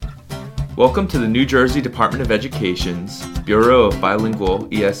Welcome to the New Jersey Department of Education's Bureau of Bilingual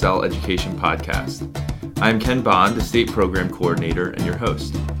ESL Education podcast. I'm Ken Bond, the State Program Coordinator and your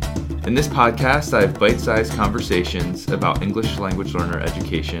host. In this podcast, I have bite-sized conversations about English language learner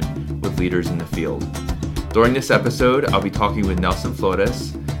education with leaders in the field. During this episode, I'll be talking with Nelson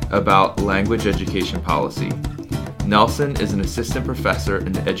Flores about language education policy. Nelson is an assistant professor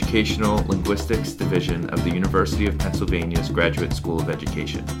in the Educational Linguistics Division of the University of Pennsylvania's Graduate School of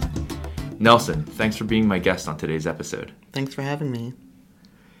Education. Nelson, thanks for being my guest on today's episode. Thanks for having me.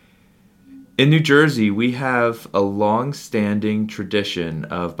 In New Jersey, we have a long-standing tradition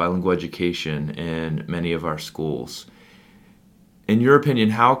of bilingual education in many of our schools. In your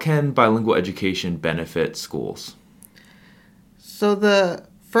opinion, how can bilingual education benefit schools? So the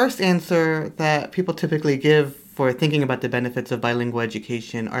first answer that people typically give for thinking about the benefits of bilingual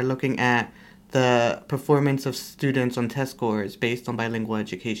education are looking at the performance of students on test scores based on bilingual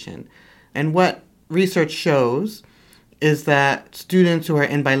education. And what research shows is that students who are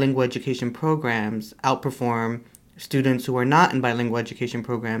in bilingual education programs outperform students who are not in bilingual education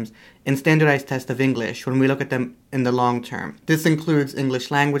programs in standardized tests of English when we look at them in the long term. This includes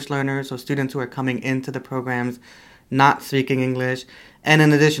English language learners, so students who are coming into the programs not speaking English, and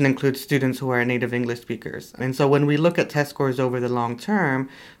in addition includes students who are native English speakers. And so when we look at test scores over the long term,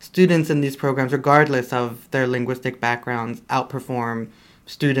 students in these programs, regardless of their linguistic backgrounds, outperform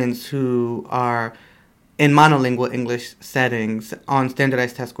students who are in monolingual English settings on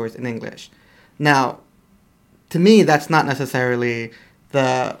standardized test scores in English. Now, to me, that's not necessarily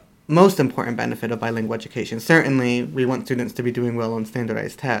the most important benefit of bilingual education. Certainly, we want students to be doing well on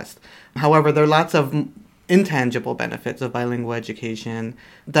standardized tests. However, there are lots of intangible benefits of bilingual education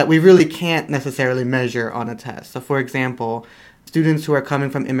that we really can't necessarily measure on a test. So, for example, students who are coming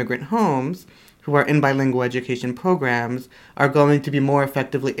from immigrant homes who are in bilingual education programs are going to be more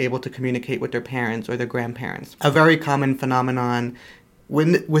effectively able to communicate with their parents or their grandparents. A very common phenomenon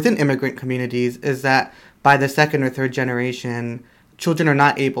within immigrant communities is that by the second or third generation, children are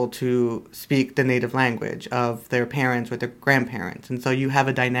not able to speak the native language of their parents or their grandparents. And so you have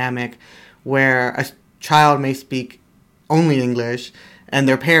a dynamic where a child may speak only English and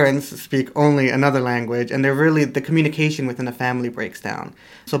their parents speak only another language, and the communication within the family breaks down.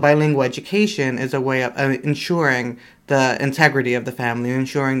 So bilingual education is a way of ensuring the integrity of the family and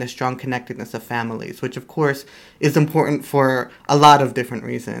ensuring the strong connectedness of families, which of course is important for a lot of different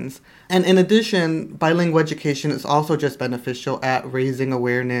reasons. And in addition, bilingual education is also just beneficial at raising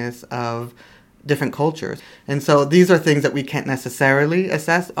awareness of different cultures. And so these are things that we can't necessarily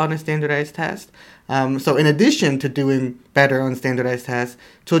assess on a standardized test. So in addition to doing better on standardized tests,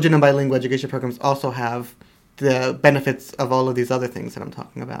 children in bilingual education programs also have the benefits of all of these other things that I'm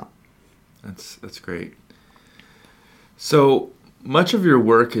talking about. That's great. So much of your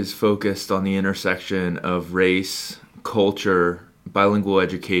work is focused on the intersection of race, culture, bilingual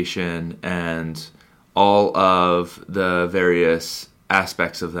education, and all of the various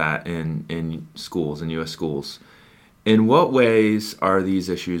aspects of that in schools, in U.S. schools. In what ways are these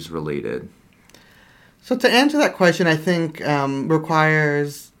issues related? So to answer that question, I think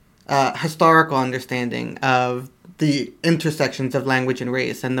requires historical understanding of the intersections of language and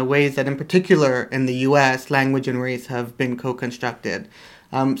race and the ways that in particular in the U.S. language and race have been co-constructed.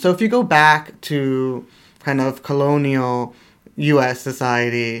 So if you go back to kind of colonial U.S.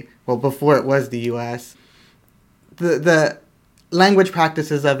 society, well, before it was the U.S., the language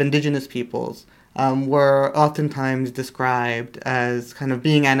practices of indigenous peoples were oftentimes described as kind of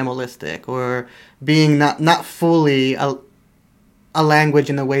being animalistic or being not fully a language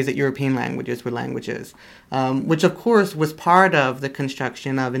in the ways that European languages were languages, which of course was part of the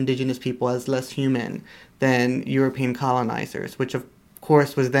construction of indigenous people as less human than European colonizers, which of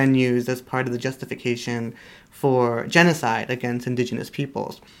course was then used as part of the justification for genocide against indigenous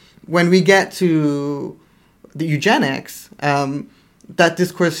peoples. When we get to the eugenics, that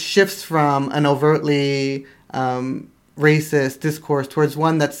discourse shifts from an overtly racist discourse towards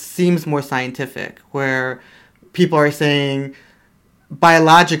one that seems more scientific, where people are saying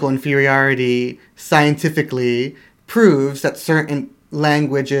biological inferiority scientifically proves that certain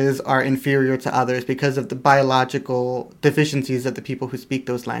languages are inferior to others because of the biological deficiencies of the people who speak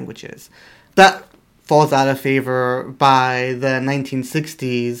those languages. That falls out of favor by the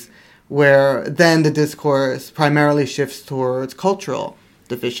 1960s, where then the discourse primarily shifts towards cultural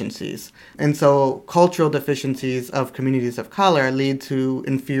deficiencies. And so cultural deficiencies of communities of color lead to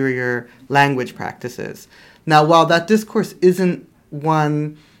inferior language practices. Now, while that discourse isn't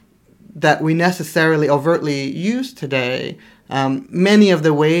one that we necessarily overtly use today, many of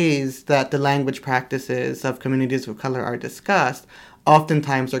the ways that the language practices of communities of color are discussed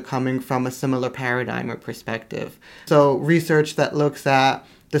oftentimes are coming from a similar paradigm or perspective. So research that looks at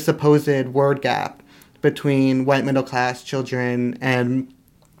the supposed word gap between white middle class children and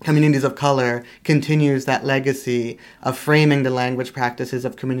communities of color continues that legacy of framing the language practices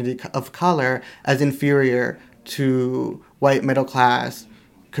of community of color as inferior to white middle class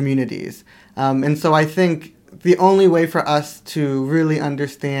communities. And so I think the only way for us to really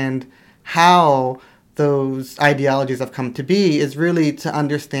understand how those ideologies have come to be is really to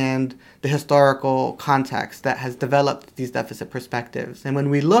understand the historical context that has developed these deficit perspectives. And when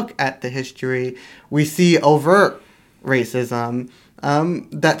we look at the history, we see overt racism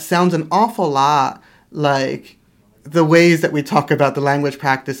that sounds an awful lot like the ways that we talk about the language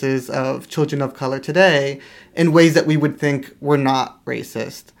practices of children of color today in ways that we would think were not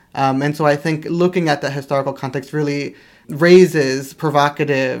racist. And so I think looking at the historical context really raises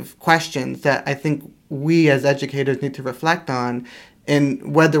provocative questions that I think we as educators need to reflect on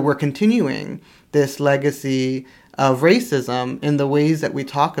in whether we're continuing this legacy of racism in the ways that we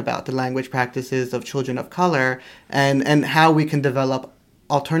talk about the language practices of children of color and how we can develop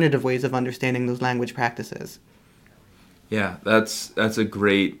alternative ways of understanding those language practices. Yeah, that's a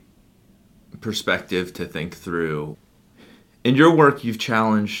great perspective to think through. In your work, you've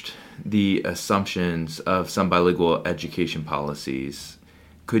challenged the assumptions of some bilingual education policies.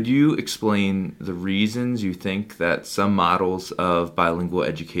 Could you explain the reasons you think that some models of bilingual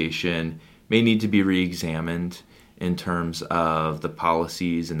education may need to be re-examined in terms of the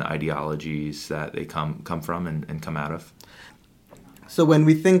policies and the ideologies that they come from and come out of? So when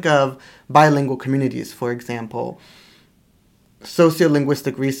we think of bilingual communities, for example,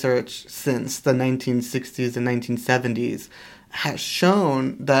 sociolinguistic research since the 1960s and 1970s has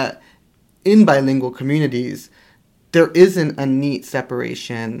shown that in bilingual communities, there isn't a neat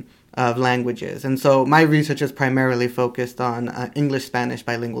separation of languages. And so my research is primarily focused on English-Spanish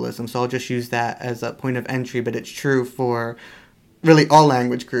bilingualism, so I'll just use that as a point of entry, but it's true for really all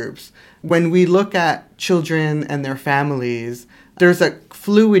language groups. When we look at children and their families, there's a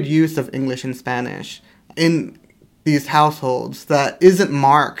fluid use of English and Spanish in these households that isn't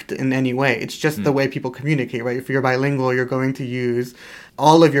marked in any way. It's just the way people communicate, right? If you're bilingual, you're going to use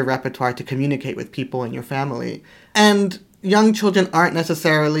all of your repertoire to communicate with people in your family. And young children aren't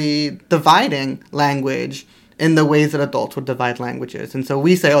necessarily dividing language in the ways that adults would divide languages. And so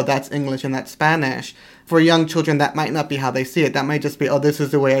we say, oh, that's English and that's Spanish. For young children, that might not be how they see it. That might just be, oh, this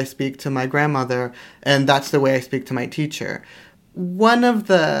is the way I speak to my grandmother, and that's the way I speak to my teacher. One of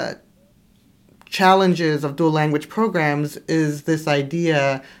the challenges of dual language programs is this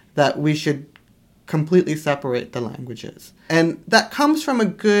idea that we should completely separate the languages. And that comes from a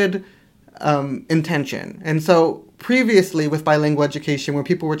good intention. And so previously with bilingual education, where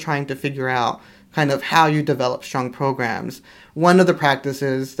people were trying to figure out kind of how you develop strong programs, one of the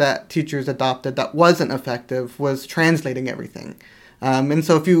practices that teachers adopted that wasn't effective was translating everything. And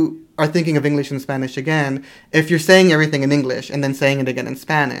so if you are thinking of English and Spanish again, if you're saying everything in English and then saying it again in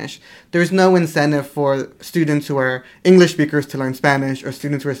Spanish, there's no incentive for students who are English speakers to learn Spanish or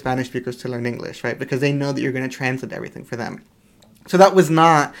students who are Spanish speakers to learn English, right? Because they know that you're going to translate everything for them. So that was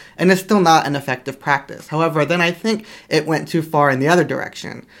not, and it's still not, an effective practice. However, then I think it went too far in the other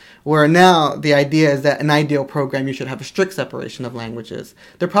direction, where now the idea is that an ideal program, you should have a strict separation of languages.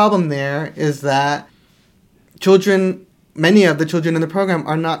 The problem there is that many of the children in the program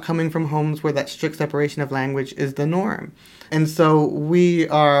are not coming from homes where that strict separation of language is the norm. And so we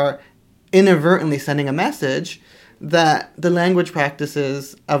are inadvertently sending a message that the language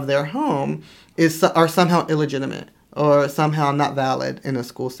practices of their home are somehow illegitimate or somehow not valid in a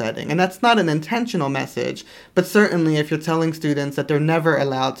school setting. And that's not an intentional message, but certainly if you're telling students that they're never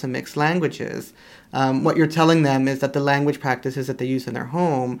allowed to mix languages, what you're telling them is that the language practices that they use in their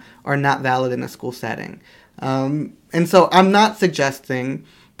home are not valid in a school setting. And so I'm not suggesting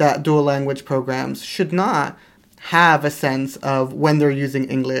that dual language programs should not have a sense of when they're using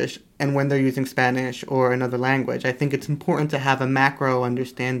English and when they're using Spanish or another language. I think it's important to have a macro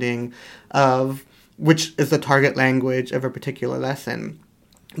understanding of which is the target language of a particular lesson.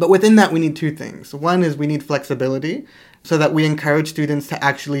 But within that, we need two things. One is we need flexibility so that we encourage students to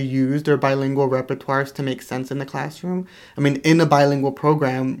actually use their bilingual repertoires to make sense in the classroom. I mean, in a bilingual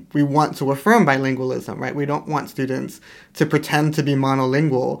program, we want to affirm bilingualism, right? We don't want students to pretend to be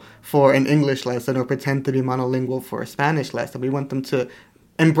monolingual for an English lesson or pretend to be monolingual for a Spanish lesson. We want them to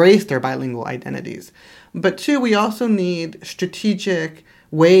embrace their bilingual identities. But two, we also need strategic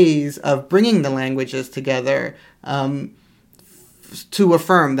ways of bringing the languages together to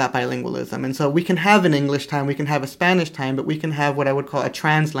affirm that bilingualism. And so we can have an English time, we can have a Spanish time, but we can have what I would call a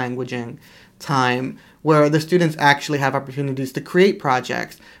translanguaging time where the students actually have opportunities to create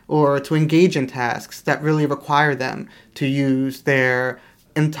projects or to engage in tasks that really require them to use their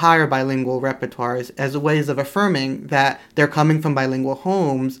entire bilingual repertoires as ways of affirming that they're coming from bilingual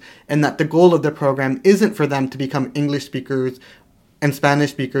homes and that the goal of the program isn't for them to become English speakers and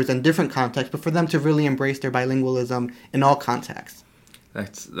Spanish speakers in different contexts, but for them to really embrace their bilingualism in all contexts.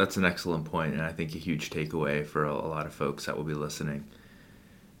 That's an excellent point, and I think a huge takeaway for a lot of folks that will be listening.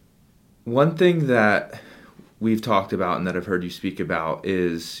 One thing that we've talked about and that I've heard you speak about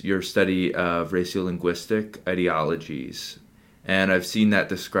is your study of racial-linguistic ideologies. And I've seen that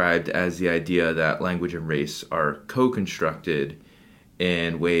described as the idea that language and race are co-constructed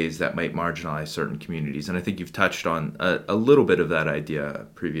in ways that might marginalize certain communities. And I think you've touched on a little bit of that idea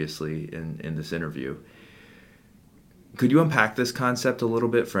previously in this interview. Could you unpack this concept a little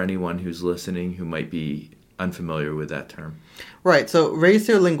bit for anyone who's listening who might be unfamiliar with that term? Right. So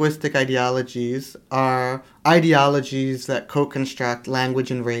racial-linguistic ideologies are ideologies that co-construct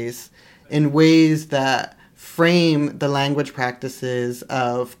language and race in ways that frame the language practices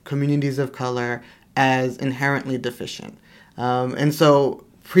of communities of color as inherently deficient. And so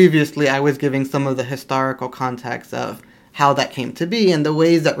previously I was giving some of the historical context of how that came to be and the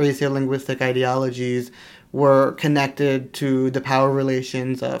ways that racial-linguistic ideologies were connected to the power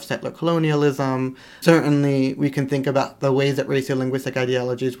relations of settler colonialism. Certainly, we can think about the ways that racial-linguistic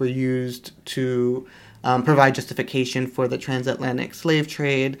ideologies were used to provide justification for the transatlantic slave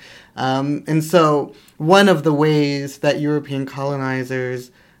trade. And so one of the ways that European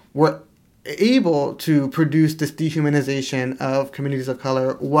colonizers were able to produce this dehumanization of communities of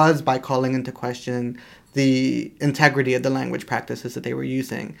color was by calling into question the integrity of the language practices that they were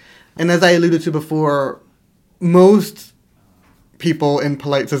using. And as I alluded to before, most people in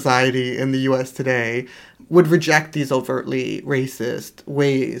polite society in the U.S. today would reject these overtly racist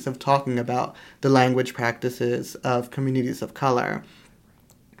ways of talking about the language practices of communities of color.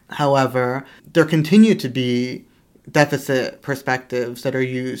 However, there continue to be deficit perspectives that are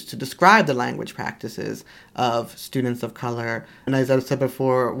used to describe the language practices of students of color. And as I said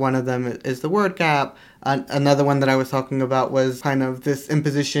before, one of them is the word gap. Another one that I was talking about was kind of this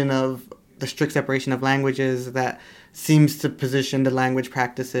imposition of the strict separation of languages that seems to position the language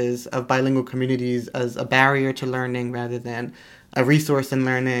practices of bilingual communities as a barrier to learning rather than a resource in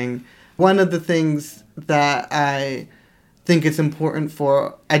learning. One of the things that I think it's important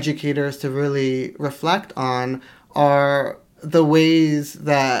for educators to really reflect on are the ways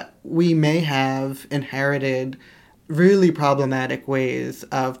that we may have inherited really problematic ways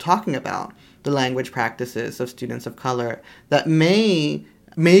of talking about the language practices of students of color that may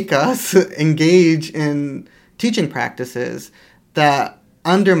make us engage in teaching practices that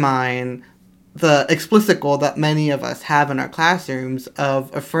undermine the explicit goal that many of us have in our classrooms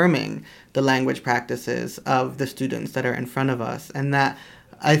of affirming the language practices of the students that are in front of us. And that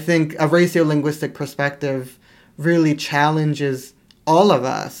I think a racial-linguistic perspective really challenges all of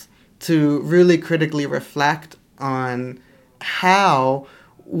us to really critically reflect on how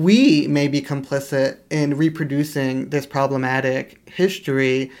we may be complicit in reproducing this problematic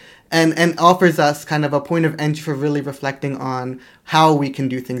history and offers us kind of a point of entry for really reflecting on how we can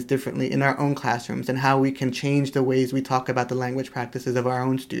do things differently in our own classrooms and how we can change the ways we talk about the language practices of our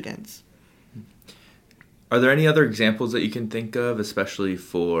own students. Are there any other examples that you can think of, especially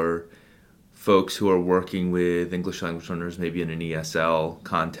for folks who are working with English language learners, maybe in an ESL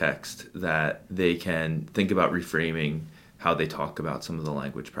context, that they can think about reframing how they talk about some of the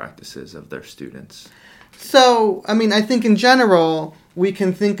language practices of their students? So, I think in general, we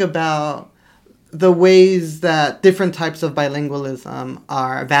can think about the ways that different types of bilingualism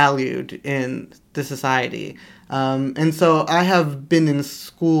are valued in the society. And so I have been in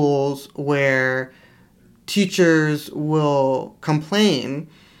schools where teachers will complain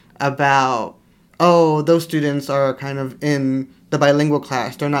about, oh, those students are kind of in the bilingual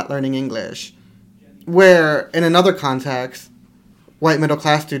class, they're not learning English. Where in another context, white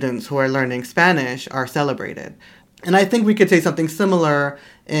middle-class students who are learning Spanish are celebrated. And I think we could say something similar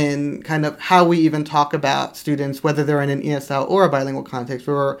in kind of how we even talk about students, whether they're in an ESL or a bilingual context,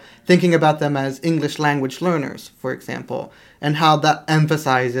 where we're thinking about them as English language learners, for example, and how that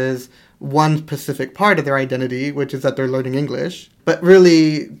emphasizes one specific part of their identity, which is that they're learning English, but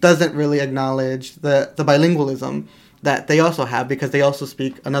really doesn't really acknowledge the bilingualism that they also have because they also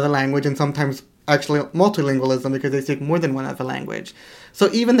speak another language and sometimes actually multilingualism because they speak more than one other language. So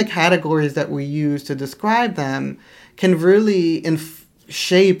even the categories that we use to describe them can really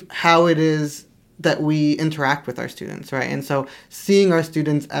shape how it is that we interact with our students, right? And so seeing our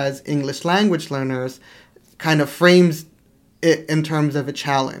students as English language learners kind of frames it in terms of a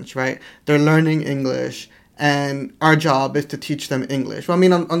challenge, right? They're learning English, and our job is to teach them English. Well, I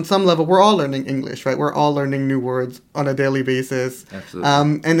mean, on some level, we're all learning English, right? We're all learning new words on a daily basis. Absolutely.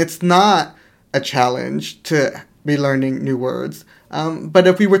 And it's not a challenge to be learning new words. But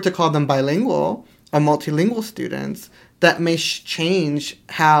if we were to call them bilingual or multilingual students, that may change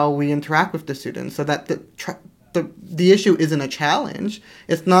how we interact with the students, so that the issue isn't a challenge.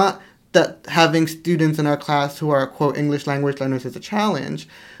 It's not that having students in our class who are, quote, English language learners is a challenge.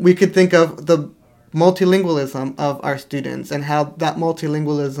 We could think of the multilingualism of our students and how that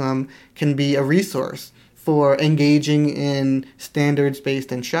multilingualism can be a resource for engaging in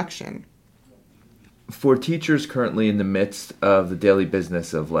standards-based instruction. For teachers currently in the midst of the daily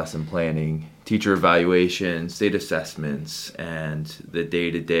business of lesson planning, teacher evaluation, state assessments, and the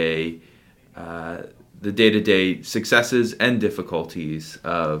day-to-day successes and difficulties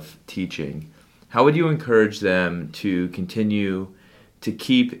of teaching, how would you encourage them to continue to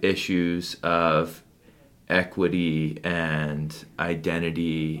keep issues of equity and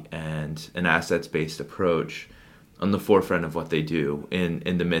identity and an assets-based approach on the forefront of what they do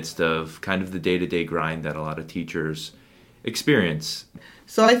in the midst of kind of the day-to-day grind that a lot of teachers experience?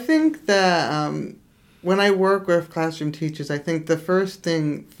 So I think that when I work with classroom teachers, I think the first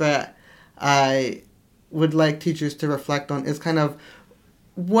thing that I would like teachers to reflect on is kind of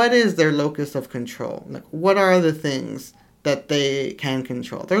what is their locus of control? Like, what are the things that they can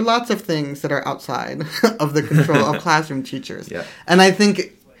control? There are lots of things that are outside of the control of classroom teachers. Yeah. And I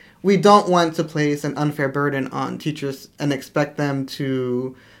think we don't want to place an unfair burden on teachers and expect them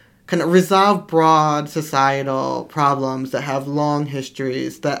to kind of resolve broad societal problems that have long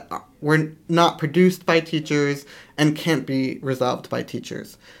histories that were not produced by teachers and can't be resolved by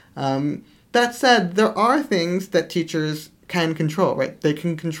teachers. That said, there are things that teachers can control, right? They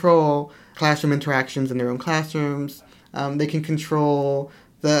can control classroom interactions in their own classrooms. They can control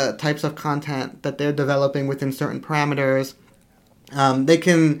the types of content that they're developing within certain parameters. They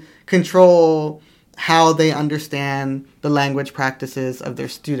can control how they understand the language practices of their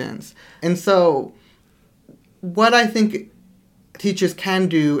students. And so what I think teachers can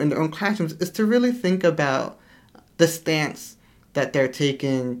do in their own classrooms is to really think about the stance that they're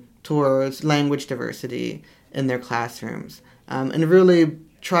taking towards language diversity in their classrooms, and really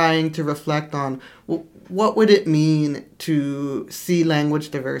trying to reflect on what would it mean to see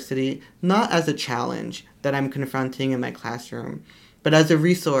language diversity not as a challenge that I'm confronting in my classroom, but as a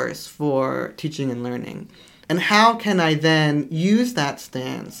resource for teaching and learning. And how can I then use that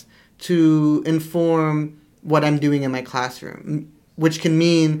stance to inform what I'm doing in my classroom, which can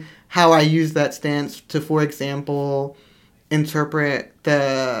mean how I use that stance to, for example, interpret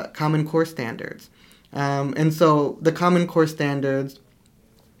the Common Core standards. And so the Common Core standards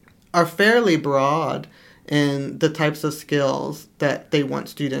are fairly broad in the types of skills that they want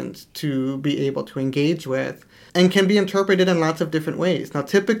students to be able to engage with, and can be interpreted in lots of different ways. Now,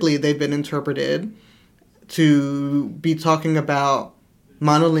 typically, they've been interpreted to be talking about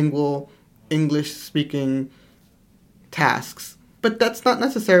monolingual English-speaking tasks, but that's not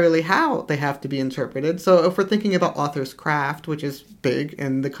necessarily how they have to be interpreted. So if we're thinking about author's craft, which is big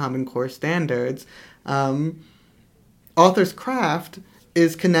in the Common Core standards, author's craft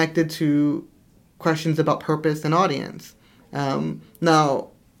is connected to questions about purpose and audience. Now,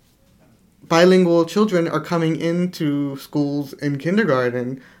 bilingual children are coming into schools in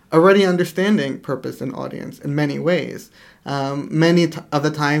kindergarten already understanding purpose and audience in many ways. Many of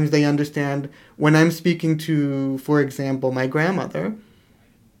the times they understand when I'm speaking to, for example, my grandmother,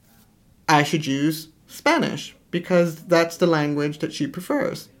 I should use Spanish because that's the language that she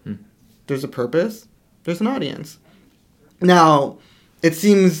prefers. There's a purpose, there's an audience. Now, it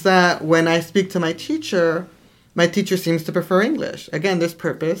seems that when I speak to my teacher seems to prefer English. Again, there's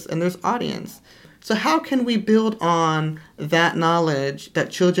purpose and there's audience. So how can we build on that knowledge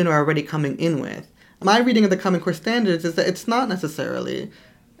that children are already coming in with? My reading of the Common Core standards is that it's not necessarily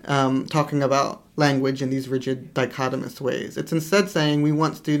talking about language in these rigid dichotomous ways. It's instead saying we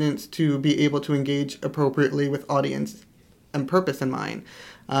want students to be able to engage appropriately with audience and purpose in mind.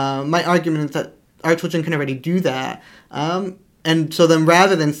 My argument is that our children can already do that. And so then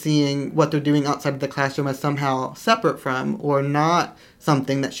rather than seeing what they're doing outside of the classroom as somehow separate from or not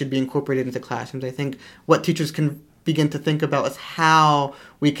something that should be incorporated into classrooms, I think what teachers can begin to think about is how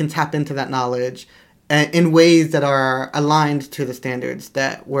we can tap into that knowledge in ways that are aligned to the standards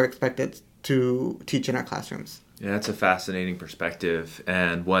that we're expected to teach in our classrooms. Yeah, that's a fascinating perspective,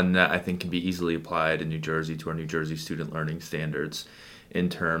 and one that I think can be easily applied in New Jersey to our New Jersey student learning standards in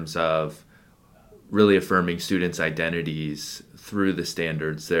terms of really affirming students' identities through the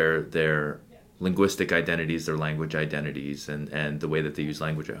standards, their linguistic identities, their language identities, and the way that they use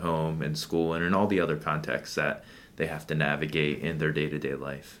language at home and school and in all the other contexts that they have to navigate in their day-to-day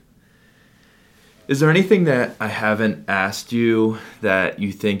life. Is there anything that I haven't asked you that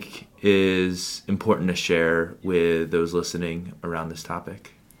you think is important to share with those listening around this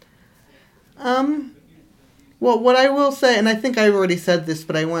topic? Well, what I will say, and I think I've already said this,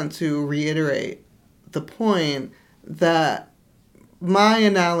 but I want to reiterate the point that my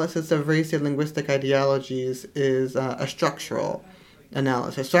analysis of racial linguistic ideologies is a structural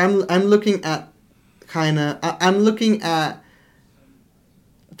analysis. So I'm looking at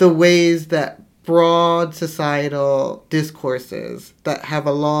the ways that broad societal discourses that have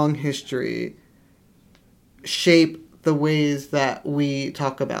a long history shape the ways that we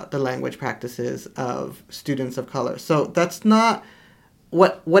talk about the language practices of students of color. So that's not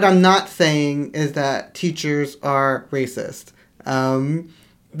what I'm not saying is that teachers are racist,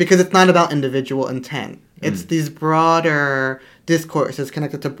 because it's not about individual intent. It's these broader discourses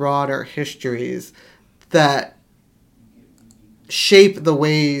connected to broader histories that shape the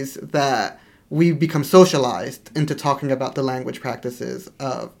ways that we become socialized into talking about the language practices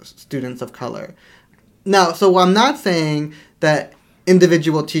of students of color. Now, so I'm not saying that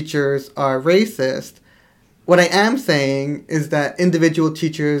individual teachers are racist. What I am saying is that individual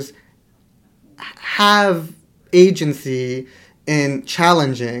teachers have agency in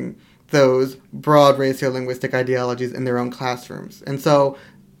challenging those broad racial linguistic ideologies in their own classrooms. And so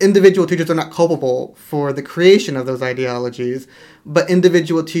individual teachers are not culpable for the creation of those ideologies, but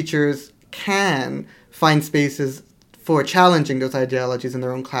individual teachers can find spaces for challenging those ideologies in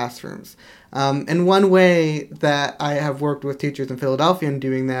their own classrooms. And one way that I have worked with teachers in Philadelphia in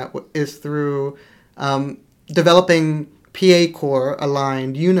doing that is through developing PA Core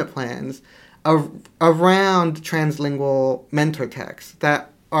aligned unit plans around translingual mentor texts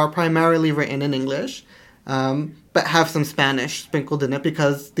that are primarily written in English, but have some Spanish sprinkled in it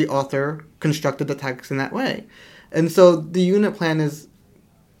because the author constructed the text in that way. And so the unit plan is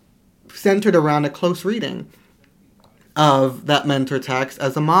centered around a close reading of that mentor text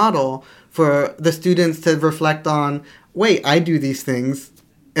as a model for the students to reflect on, wait, I do these things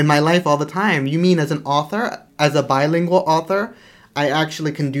in my life all the time. You mean as an author, as a bilingual author, I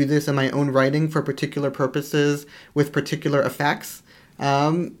actually can do this in my own writing for particular purposes with particular effects?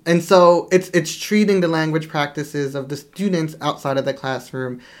 And so it's treating the language practices of the students outside of the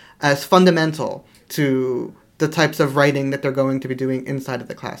classroom as fundamental to the types of writing that they're going to be doing inside of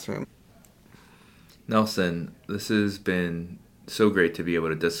the classroom. Nelson, this has been so great to be able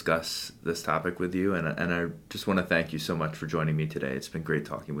to discuss this topic with you, and I just want to thank you so much for joining me today. It's been great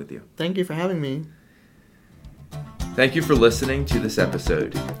talking with you. Thank you for having me. Thank you for listening to this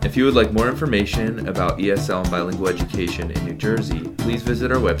episode. If you would like more information about ESL and bilingual education in New Jersey, please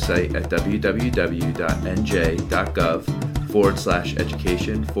visit our website at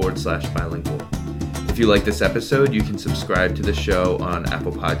www.nj.gov/education/bilingual. If you like this episode, you can subscribe to the show on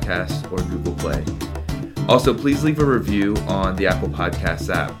Apple Podcasts or Google Play. Also, please leave a review on the Apple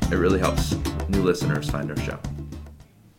Podcasts app. It really helps new listeners find our show.